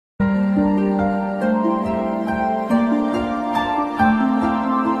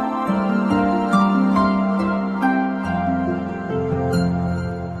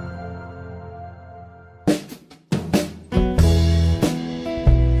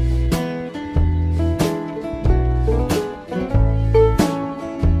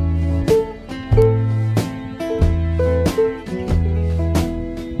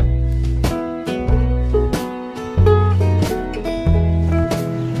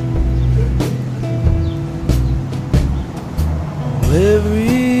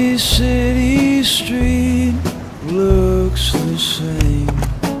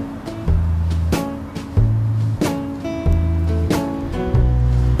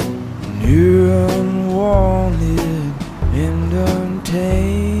You're unwanted and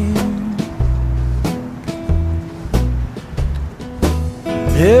untamed.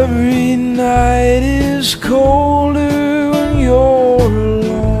 Every night is colder when you're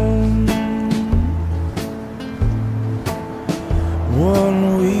alone.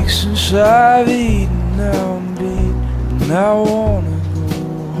 1 week since I've eaten, now I'm beat, and I wanna go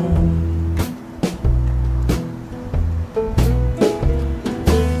home.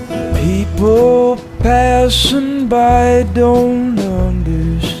 People passing by don't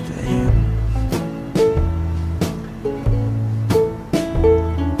understand.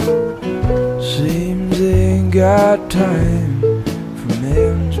 Seems they ain't got time for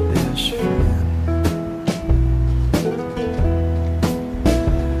man's best friend.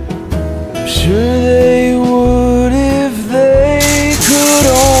 I'm sure they would if they could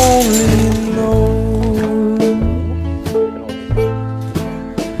only know.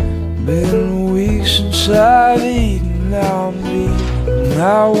 Been weeks since I've eaten, now I'm beat, and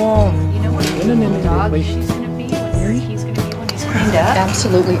I wanna. You know what dog she's gonna be? Where he's gonna be when he's cleaned up?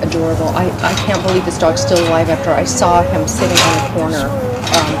 Absolutely adorable. I can't believe this dog's still alive after I saw him sitting on the corner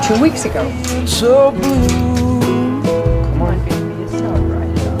 2 weeks ago. So blue, Come on, baby, it's so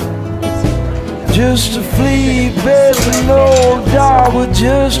bright. just a flea-bitten old dog with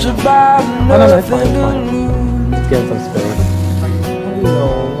just about nothing to lose. Let's get some space. Hello.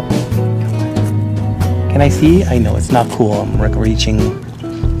 Can I see? I know it's not cool. I'm reaching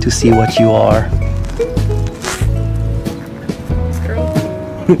to see what you are.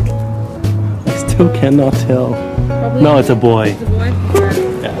 I still cannot tell. Probably No, it's a boy. It's a boy?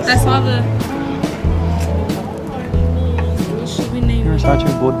 Yes. I saw the... What should we name You're him? such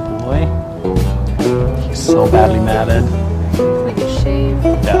a good boy. He's so badly matted. Like a shave.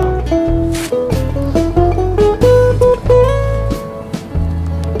 Yeah.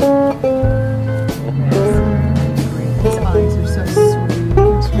 His eyes are so sweet.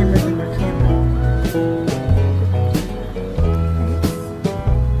 Cameras in our camera.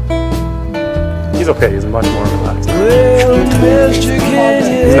 He's okay. He's much more relaxed. Well, mister, can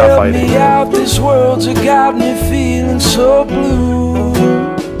you He's not help fighting. me out? This world's got me feeling so blue.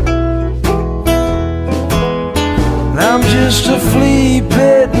 I'm just a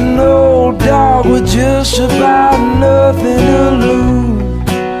flea-bitten old dog with just about nothing to lose.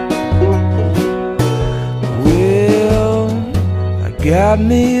 Well, I got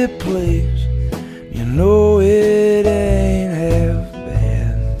me a place, you know it ain't half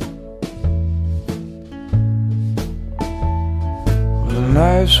bad. With a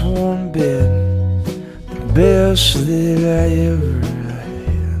nice warm bed, the best that I ever had.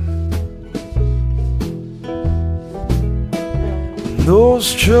 Those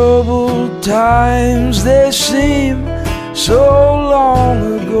troubled times, they seem so long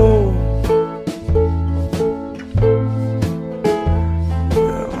ago.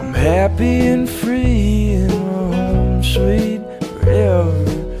 Well, I'm happy and free in my home sweet forever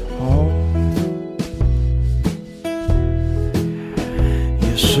home.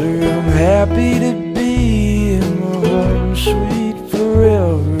 Yes, sir, I'm happy to be in my home sweet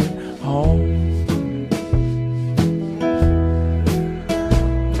forever home.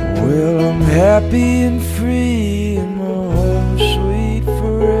 Well, I'm happy and free